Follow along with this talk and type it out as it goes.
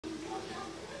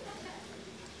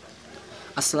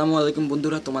আসসালামু আলাইকুম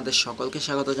বন্ধুরা, তোমাদের সকলকে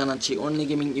স্বাগত জানাচ্ছি অনলি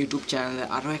গেমিং ইউটিউব চ্যানেলে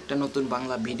আরও একটা নতুন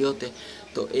বাংলা ভিডিওতে।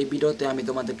 তো এই ভিডিওতে আমি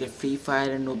তোমাদেরকে ফ্রি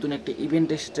ফায়ারের নতুন একটা ইভেন্ট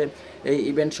এসেছে, এই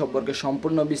ইভেন্ট সম্পর্কে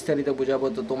সম্পূর্ণ বিস্তারিত বোঝাবো।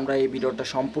 তো তোমরা এই ভিডিওটা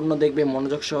সম্পূর্ণ দেখবে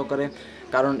মনোযোগ সহকারে,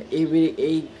 কারণ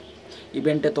এই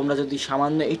ইভেন্টে তোমরা যদি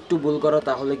সামান্য একটু ভুল করো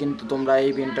তাহলে কিন্তু তোমরা এই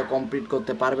ইভেন্টটা কমপ্লিট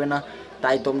করতে পারবে না।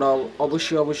 তাই তোমরা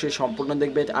অবশ্যই সম্পূর্ণ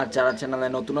দেখবে, আর যারা চ্যানেলে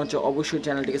নতুন হচ্ছে অবশ্যই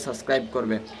চ্যানেলটিকে সাবস্ক্রাইব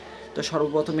করবে। তো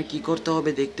সর্বপ্রথমে কি করতে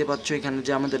হবে দেখতে পাচ্ছ, এখানে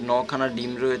যে আমাদের 9খানা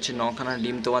ডিম রয়েছে, 9খানা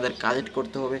ডিম তোমাদের কালেক্ট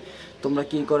করতে হবে। তোমরা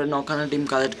কি করে 9খানা ডিম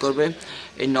কালেক্ট করবে?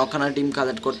 এই 9খানা ডিম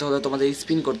কালেক্ট করতে হলে তোমাদের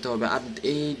স্পিন করতে হবে। আর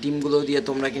এই ডিমগুলো দিয়ে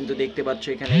তোমরা কিন্তু দেখতে পাচ্ছ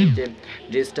এখানে এই যে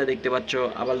ড্রেসটা দেখতে পাচ্ছ,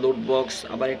 আবার লোড বক্স,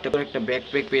 আবার একটা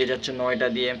ব্যাকপ্যাক পেয়ে যাচ্ছে 9টা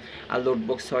দিয়ে, আর লোড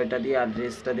বক্স 6টা দিয়ে, আর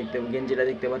ড্রেসটা গেঞ্জিটা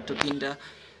দেখতে পাচ্ছ 3টা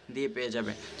দিয়ে পেয়ে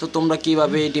যাবে। তো তোমরা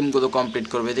কিভাবে এই ডিমগুলো কমপ্লিট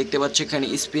করবে দেখতে পাচ্ছ, এখানে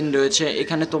স্পিন রয়েছে।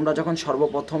 এখানে তোমরা যখন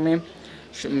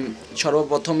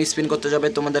সর্বপ্রথম স্পিন করতে যাবে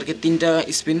তোমাদেরকে 3টা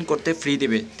স্পিন করতে ফ্রি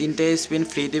দিবে, 3টে স্পিন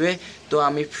ফ্রি দিবে। তো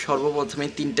আমি সর্বপ্রথমে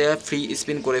 3টা ফ্রি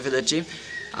স্পিন করে ফেলেছি।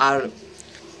 আর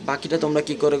বাকিটা তোমরা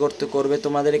কি করে করবে,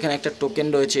 তোমাদের এখানে একটা টোকেন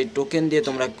রয়েছে, এই টোকেন দিয়ে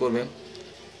তোমরা করবে।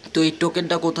 তো এই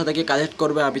টোকেনটা কোথা থেকে কালেক্ট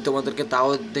করবে আমি তোমাদেরকে তাও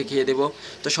দেখিয়ে দেব।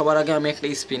 তো সবার আগে আমি একটা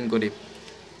স্পিন করি,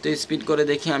 তো স্পিন করে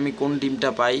দেখি আমি কোন ডিমটা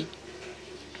পাই।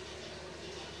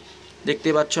 দেখতে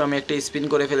পাচ্ছ আমি একটা স্পিন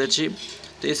করে ফেলেছি।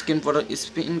 তো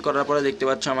স্পিন করার পরে দেখতে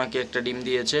পাচ্ছ আমাকে একটা ডিম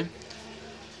দিয়েছে।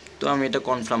 তো আমি এটা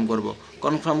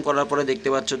কনফার্ম করার পরে দেখতে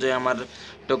পাচ্ছ যে আমার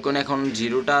টোকেন এখন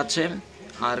 0টা আছে,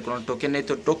 আর কোনো টোকেন নেই।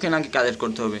 তো টোকেন আগে কালেক্ট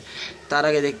করতে হবে। তার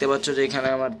আগে দেখতে পাচ্ছ যে এখানে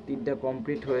আমার 3টা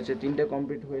কমপ্লিট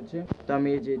হয়েছে। তো আমি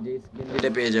এই যে গেঞ্জিটা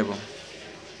পেয়ে যাব।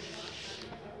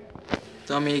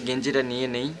 তো আমি এই গেঞ্জিটা নিয়ে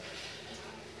নেই।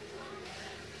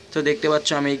 তো দেখতে পাচ্ছ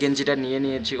আমি এই গেঞ্জিটা নিয়ে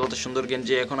নিয়েছি, কত সুন্দর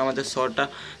গেঞ্জি। এখন আমাদের 6টা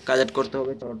কালেক্ট করতে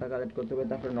হবে,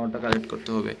 তারপরে 9টা কালেক্ট করতে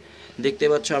হবে। দেখতে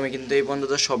পাচ্ছ আমি কিন্তু এই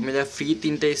পর্যন্ত সব মিলে ফ্রি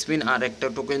 3টা স্পিন আর একটা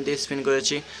টোকেন দিয়ে স্পিন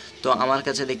করেছি। তো আমার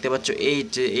কাছে দেখতে পাচ্ছ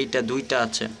এইটা 2টা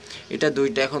আছে, এটা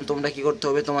 2টা। এখন তোমরা কি করতে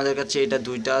হবে, তোমাদের কাছে এটা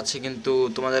 2টা আছে কিন্তু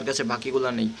তোমাদের কাছে বাকিগুলো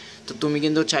নেই। তো তুমি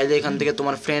কিন্তু চাইলে এখান থেকে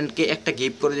তোমার ফ্রেন্ডকে একটা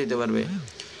গিফট করে দিতে পারবে।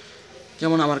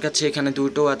 যেমন আমার কাছে এখানে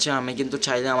 2টো আছে, আমি কিন্তু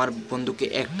চাইলে আমার বন্ধুকে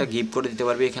একটা গিফট করে দিতে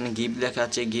পারবে। এখানে গিফট লেখা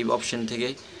আছে, গিফট অপশন থেকে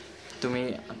তুমি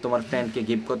তোমার ফ্রেন্ডকে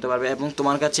গিফট করতে পারবে। এবং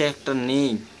তোমার কাছে একটা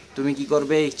নেই, তুমি কি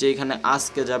করবে, যে এখানে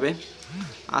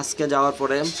আজকে যাওয়ার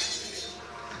পরে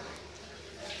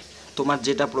তোমার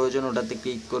যেটা প্রয়োজন ওটাতে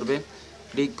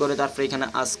ক্লিক করে তারপরে এখানে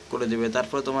আস্ক করে দেবে।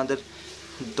 তারপরে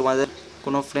তোমাদের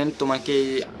কোনো ফ্রেন্ড তোমাকে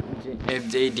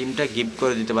এই ডিমটা গিফট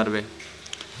করে দিতে পারবে,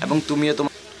 এবং তুমিও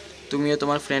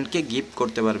তোমার ফ্রেন্ডকে গিফট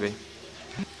করতে পারবে।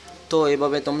 তো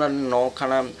এভাবে তোমরা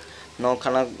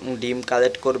 9খানা ডিম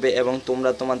কালেক্ট করবে, এবং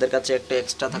তোমাদের কাছে একটা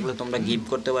এক্সট্রা থাকলে তোমরা গিফট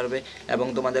করতে পারবে, এবং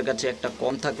তোমাদের কাছে একটা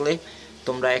কম থাকলে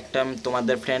তোমরা একটা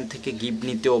তোমাদের ফ্রেন্ড থেকে গিফট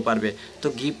নিতেও পারবে। তো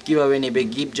গিফট কীভাবে নেবে,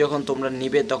 গিফট যখন তোমরা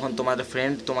নিবে তখন তোমাদের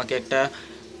ফ্রেন্ড তোমাকে একটা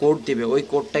কোড দিবে। ওই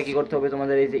কোডটা কী করতে হবে,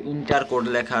 তোমাদের এই যে ইন্টার কোড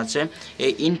লেখা আছে,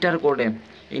 এই ইন্টার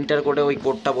কোডে ওই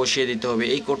কোডটা বসিয়ে দিতে হবে।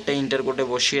 এই কোডটা ইন্টার কোডে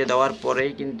বসিয়ে দেওয়ার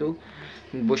পরেই কিন্তু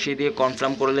বসিয়ে দিয়ে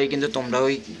কনফার্ম করলেই কিন্তু তোমরা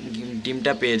ওই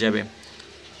ডিমটা পেয়ে যাবে।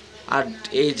 আর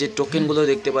এই যে টোকেনগুলো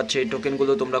দেখতে পাচ্ছ, এই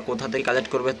টোকেনগুলো তোমরা কোথা থেকে কালেক্ট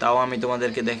করবে তাও আমি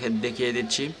তোমাদেরকে দেখিয়ে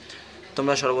দিচ্ছি।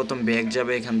 তোমরা সর্বপ্রথম ব্যাক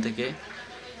যাবে এখান থেকে,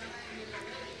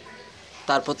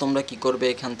 তারপর তোমরা কি করবে,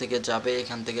 এখান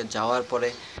থেকে যাওয়ার পরে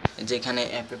যেখানে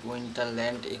অ্যাপে পয়েন্টার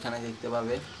ল্যান্ড এখানে দেখতে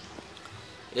পাবে,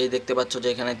 এই দেখতে পাচ্ছ যে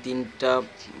এখানে 3টা,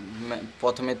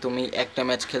 প্রথমে তুমি একটা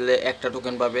ম্যাচ খেললে একটা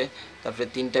টোকেন পাবে, তারপরে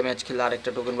 3টা ম্যাচ খেললে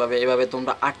আরেকটা টোকেন পাবে। এভাবে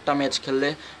তোমরা 8টা ম্যাচ খেললে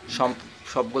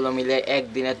সবগুলো মিলে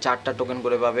একদিনে 4টা টোকেন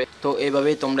করে পাবে। তো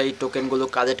এইভাবেই তোমরা এই টোকেনগুলো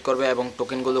কালেক্ট করবে, এবং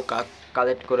টোকেনগুলো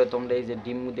কালেক্ট করে তোমরা এই যে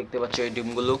ডিম দেখতে পাচ্ছ, এই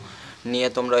ডিমগুলো নিয়ে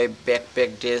তোমরা এই ব্যাকপ্যাক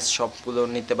ড্রেস সবগুলো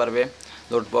নিতে পারবে,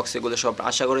 লোড বক্স এগুলো সব।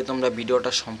 আশা করি তোমরা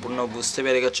ভিডিওটা সম্পূর্ণ বুঝতে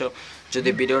পেরে গেছো। যদি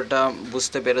ভিডিওটা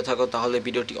বুঝতে পেরে থাকো তাহলে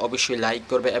ভিডিওটি অবশ্যই লাইক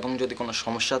করবে, এবং যদি কোনো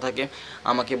সমস্যা থাকে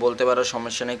আমাকে বলতে পারো,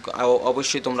 সমস্যা নেই।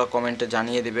 অবশ্যই তোমরা কমেন্টে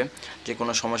জানিয়ে দেবে যে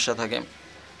কোনো সমস্যা থাকে।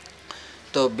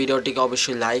 তো ভিডিওটিকে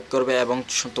অবশ্যই লাইক করবে, এবং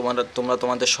তোমরা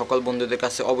তোমাদের সকল বন্ধুদের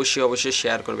কাছে অবশ্যই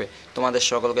শেয়ার করবে। তোমাদের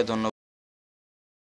সকলকে ধন্যবাদ।